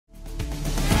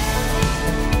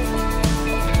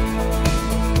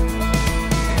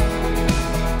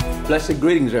Blessed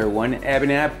greetings, everyone. Abby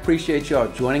and I appreciate you all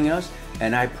joining us,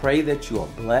 and I pray that you are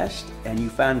blessed and you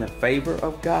find the favor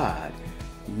of God,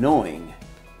 knowing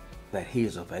that He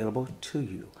is available to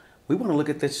you. We want to look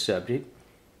at this subject,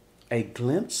 a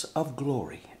glimpse of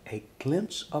glory, a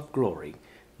glimpse of glory,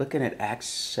 looking at Acts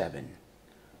 7.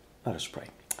 Let us pray.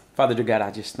 Father, dear God,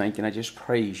 I just thank you and I just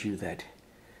praise you that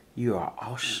you are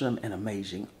awesome and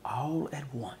amazing all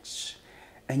at once.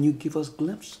 And you give us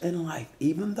glimpse in life,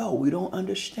 even though we don't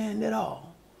understand it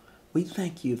all. We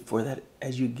thank you for that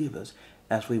as you give us,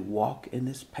 as we walk in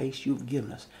this pace you've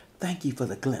given us. Thank you for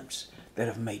the glimpse that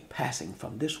have made passing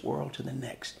from this world to the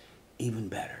next even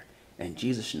better. In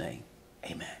Jesus' name,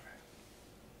 amen.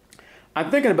 I'm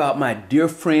thinking about my dear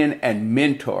friend and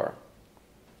mentor,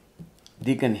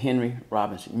 Deacon Henry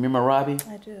Robinson. Remember Robbie?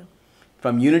 I do.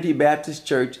 From Unity Baptist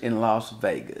Church in Las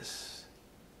Vegas.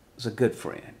 He's a good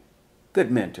friend. Good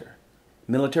mentor.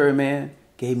 Military man,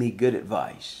 gave me good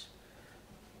advice.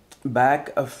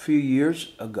 Back a few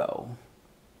years ago,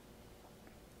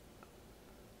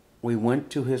 we went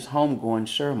to his homegoing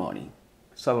ceremony,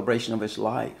 celebration of his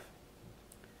life.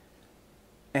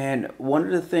 And one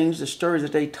of the things, the stories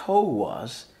that they told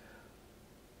was,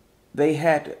 they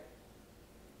had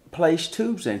placed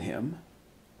tubes in him,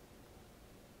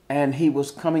 and he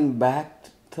was coming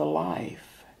back to life.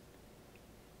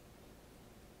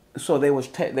 So they was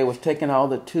taking all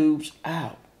the tubes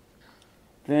out.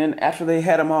 Then after they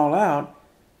had them all out,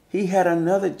 he had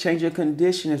another change of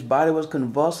condition. His body was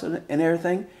convulsing and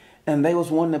everything, and they was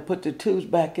wanting to put the tubes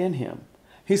back in him.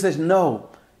 He says, no,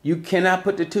 you cannot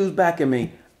put the tubes back in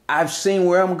me. I've seen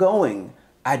where I'm going.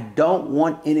 I don't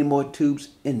want any more tubes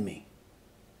in me.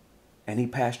 And he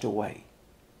passed away.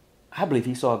 I believe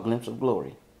he saw a glimpse of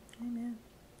glory. Amen.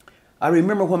 I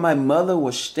remember when my mother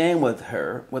was staying with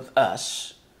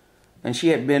us, and she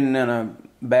had been in a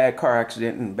bad car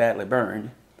accident and badly burned.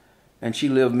 And she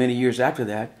lived many years after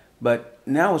that. But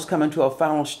now it was coming to our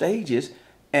final stages.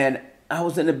 And I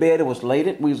was in the bed. It was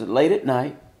we was late at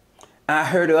night. I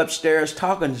heard her upstairs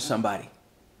talking to somebody.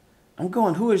 I'm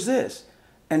going, who is this?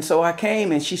 And so I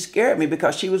came, and she scared me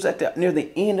because she was near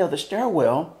the end of the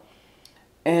stairwell.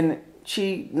 And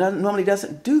she normally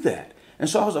doesn't do that. And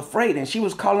so I was afraid, and she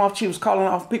was calling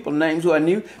off people's names who I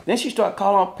knew. Then she started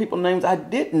calling off people's names I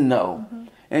didn't know. Mm-hmm.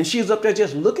 And she was up there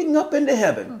just looking up into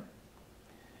heaven. Mm-hmm.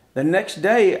 The next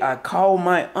day, I called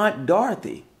my Aunt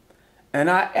Dorothy,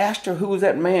 and I asked her who was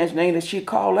that man's name that she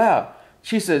called out.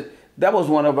 She said, that was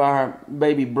one of our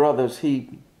baby brothers.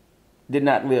 He did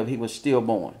not live. He was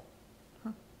stillborn. Mm-hmm.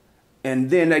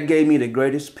 And then that gave me the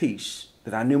greatest peace,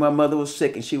 that I knew my mother was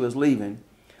sick and she was leaving,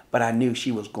 but I knew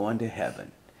she was going to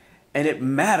heaven. And it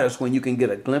matters when you can get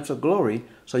a glimpse of glory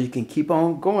so you can keep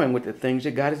on going with the things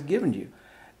that God has given you.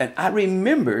 And I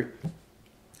remembered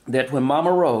that when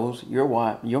Mama Rose, your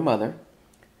wife, your mother,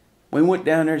 we went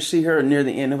down there to see her near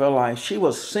the end of her life, she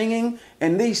was singing,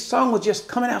 and these songs were just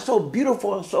coming out so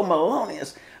beautiful and so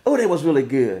melodious. Oh, they was really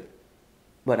good.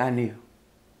 But I knew.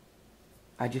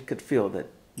 I just could feel that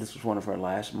this was one of her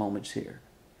last moments here.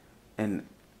 And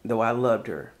though I loved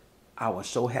her, I was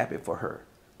so happy for her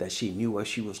that she knew where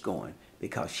she was going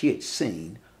because she had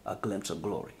seen a glimpse of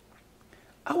glory.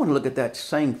 I want to look at that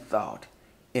same thought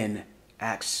in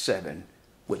Acts 7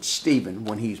 with Stephen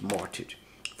when he's martyred.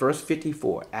 Verse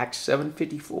 54, Acts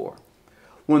 7:54.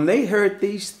 When they heard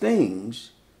these things,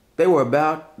 they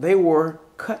were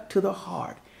cut to the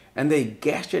heart, and they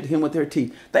gashed at him with their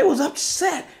teeth. They was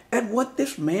upset at what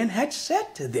this man had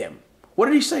said to them. What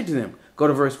did he say to them? Go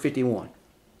to verse 51.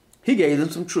 He gave them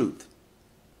some truth.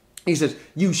 He says,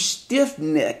 you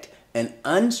stiff-necked and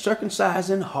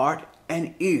uncircumcised in heart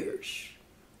and ears.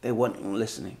 They weren't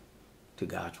listening to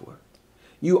God's word.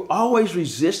 You always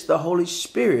resist the Holy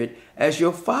Spirit as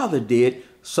your father did,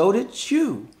 so did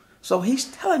you. So he's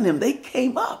telling them they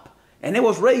came up and they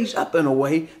was raised up in a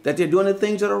way that they're doing the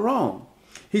things that are wrong.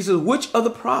 He says, which of the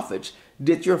prophets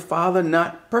did your father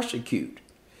not persecute?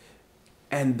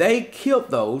 And they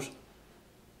killed those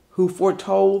who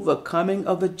foretold the coming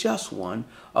of the just one,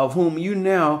 of whom you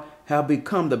now have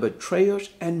become the betrayers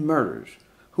and murderers,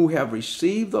 who have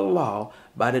received the law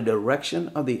by the direction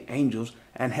of the angels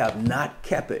and have not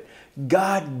kept it.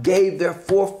 God gave their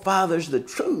forefathers the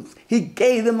truth. He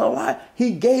gave them the light.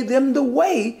 He gave them the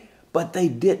way, but they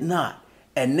did not.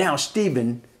 And now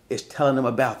Stephen is telling them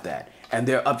about that. And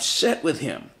they're upset with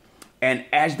him. And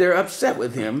as they're upset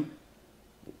with him,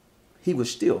 he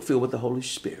was still filled with the Holy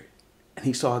Spirit. And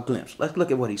he saw a glimpse. Let's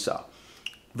look at what he saw.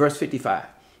 Verse 55.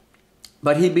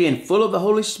 But he, being full of the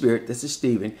Holy Spirit, this is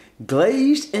Stephen,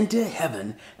 gazed into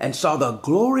heaven and saw the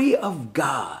glory of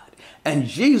God and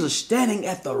Jesus standing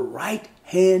at the right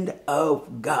hand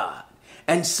of God.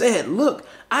 and said, look,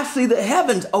 I see the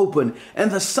heavens open and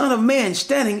the Son of Man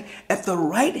standing at the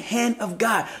right hand of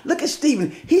God. Look at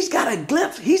Stephen. He's got a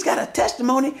glimpse. He's got a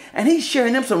testimony, and he's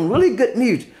sharing them some really good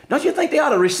news. Don't you think they ought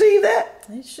to receive that?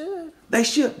 They should. They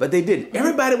should, but they didn't.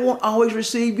 Everybody won't always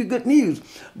receive your good news.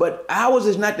 But ours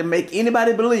is not to make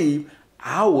anybody believe.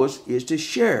 Ours is to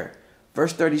share.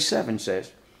 Verse 37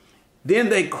 says, then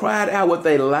they cried out with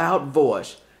a loud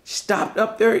voice, stopped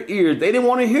up their ears. They didn't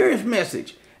want to hear his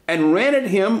message, and ran at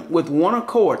him with one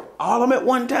accord, all of them at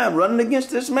one time, running against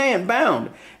this man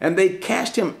bound. And they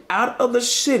cast him out of the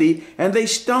city, and they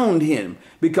stoned him,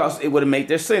 because it would have made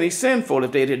their city sinful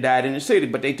if they had died in the city.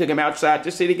 But they took him outside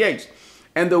the city gates.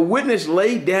 And the witness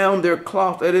laid down their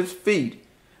cloth at his feet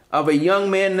of a young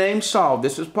man named Saul.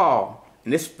 This is Paul.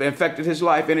 And this affected his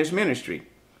life and his ministry.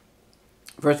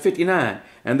 Verse 59,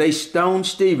 and they stoned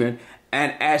Stephen,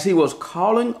 and as he was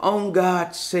calling on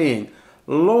God, saying,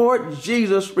 Lord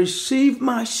Jesus, receive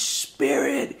my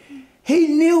spirit. He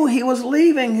knew he was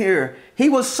leaving here. He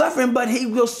was suffering, but he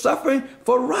was suffering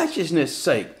for righteousness'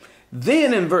 sake.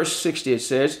 Then in verse 60 it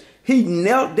says, he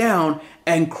knelt down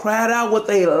and cried out with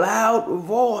a loud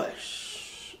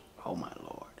voice. Oh my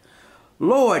Lord.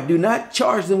 Lord, do not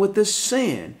charge them with this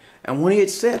sin. And when he had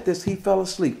said this, he fell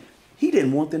asleep. He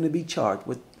didn't want them to be charged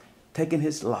with taking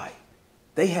his life.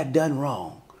 They had done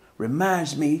wrong.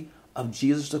 Reminds me of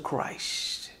Jesus the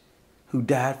Christ, who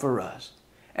died for us.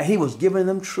 And he was giving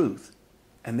them truth,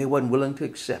 and they wasn't willing to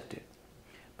accept it.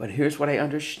 But here's what I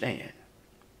understand.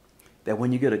 That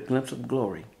when you get a glimpse of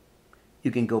glory,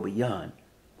 you can go beyond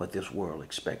what this world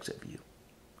expects of you,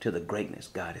 to the greatness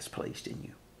God has placed in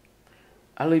you.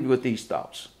 I'll leave you with these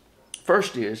thoughts.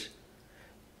 First is,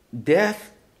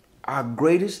 death, our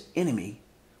greatest enemy,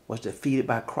 was defeated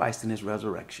by Christ in his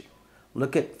resurrection.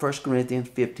 Look at 1 Corinthians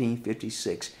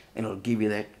 15:56, and it'll give you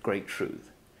that great truth.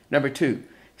 Number two,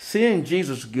 seeing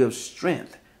Jesus gives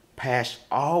strength past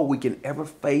all we can ever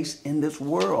face in this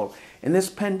world. In this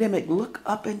pandemic, look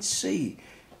up and see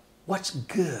what's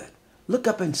good. Look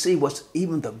up and see what's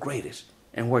even the greatest,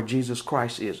 and where Jesus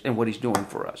Christ is and what he's doing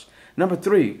for us. Number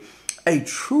three, a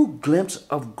true glimpse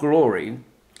of glory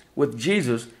with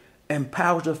Jesus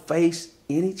empowers to face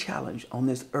any challenge on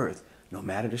this earth, no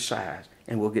matter the size,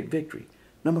 and we'll get victory.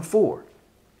 Number four,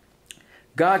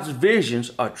 God's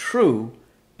visions are true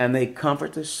and they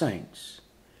comfort the saints.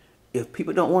 If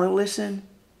people don't want to listen,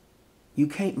 you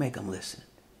can't make them listen.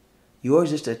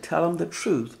 Yours is to tell them the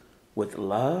truth with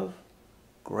love,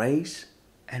 grace,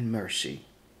 and mercy.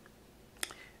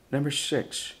 Number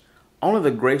six, only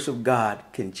the grace of God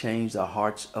can change the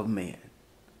hearts of men.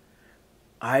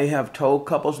 I have told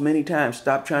couples many times,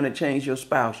 stop trying to change your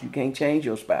spouse. You can't change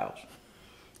your spouse.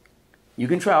 You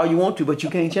can try all you want to, but you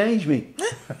can't change me.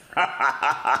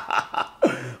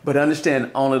 But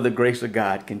understand, only the grace of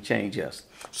God can change us.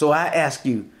 So I ask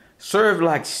you, serve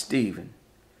like Stephen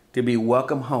to be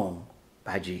welcomed home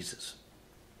by Jesus.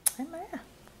 Amen.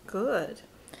 Good.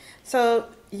 So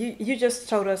you just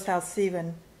told us how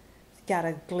Stephen got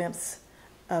a glimpse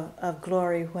of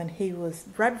glory when he was,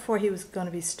 right before he was going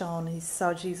to be stoned, he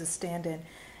saw Jesus standing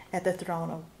at the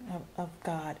throne of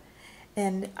God.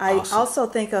 And I also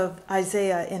think of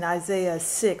Isaiah in Isaiah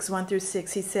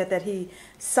 6:1-6. He said that he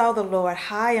saw the Lord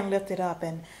high and lifted up,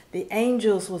 and the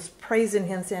angels was praising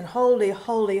him, saying, holy,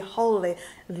 holy, holy,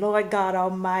 Lord God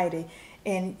Almighty.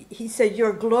 And he said,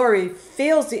 your glory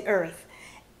fills the earth.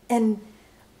 And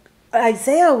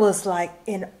Isaiah was like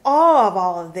in awe of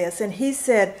all of this. And he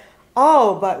said,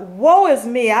 oh, but woe is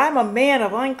me. I'm a man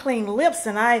of unclean lips,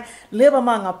 and I live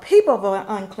among a people of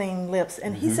unclean lips.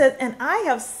 And he said, and I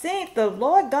have seen the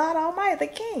Lord God Almighty, the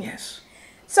King. Yes.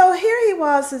 So here he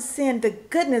was seeing the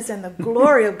goodness and the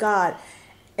glory of God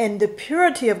and the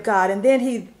purity of God. And then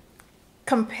he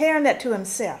comparing that to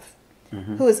himself,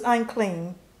 who is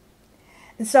unclean.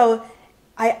 And so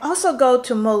I also go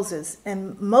to Moses,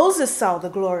 and Moses saw the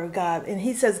glory of God, and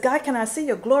he says, God, can I see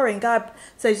your glory? And God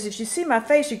says, if you see my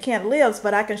face, you can't live,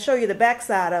 but I can show you the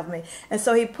backside of me. And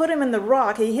so he put him in the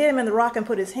rock. He hid him in the rock and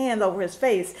put his hand over his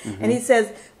face. And he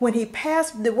says, when he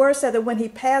passed, the word said that when he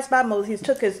passed by Moses, he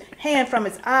took his hand from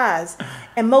his eyes,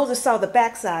 and Moses saw the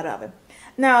backside of him.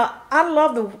 Now, I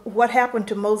love what happened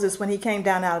to Moses when he came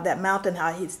down out of that mountain,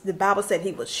 how the Bible said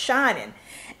he was shining.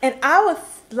 And I would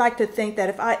like to think that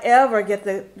if I ever get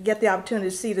the opportunity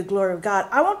to see the glory of God,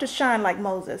 I want to shine like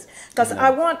Moses, because I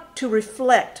want to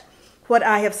reflect what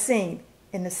I have seen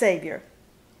in the Savior.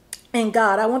 In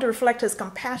God, I want to reflect his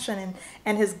compassion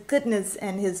and his goodness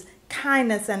and his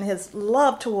kindness and his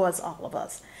love towards all of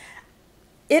us.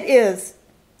 It is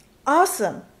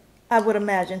awesome I would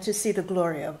imagine, to see the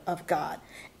glory of God.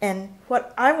 And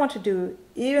what I want to do,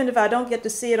 even if I don't get to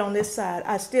see it on this side,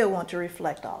 I still want to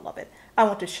reflect all of it. I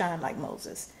want to shine like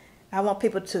Moses. I want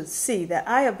people to see that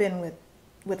I have been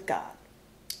with God.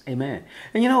 Amen.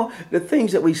 And you know, the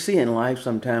things that we see in life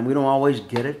sometimes, we don't always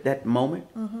get it that moment,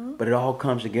 but it all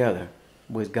comes together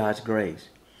with God's grace.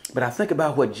 But I think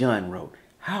about what John wrote.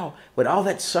 How, with all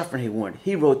that suffering he went,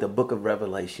 he wrote the book of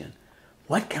Revelation.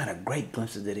 What kind of great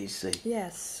glimpses did he see?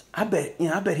 Yes. I bet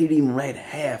he'd even read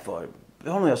half or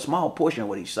only a small portion of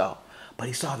what he saw. But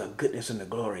he saw the goodness and the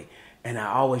glory. And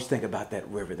I always think about that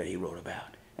river that he wrote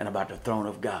about and about the throne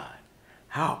of God.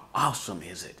 How awesome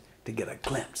is it to get a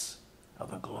glimpse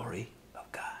of the glory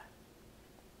of God?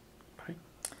 Right?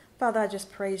 Father, I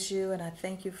just praise you and I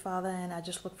thank you, Father, and I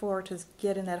just look forward to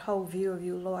getting that whole view of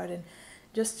you, Lord, and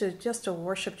just to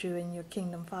worship you in your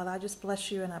kingdom, Father. I just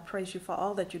bless you and I praise you for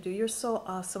all that you do. You're so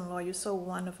awesome, Lord. You're so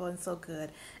wonderful and so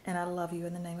good. And I love you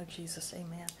in the name of Jesus.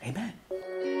 Amen. Amen.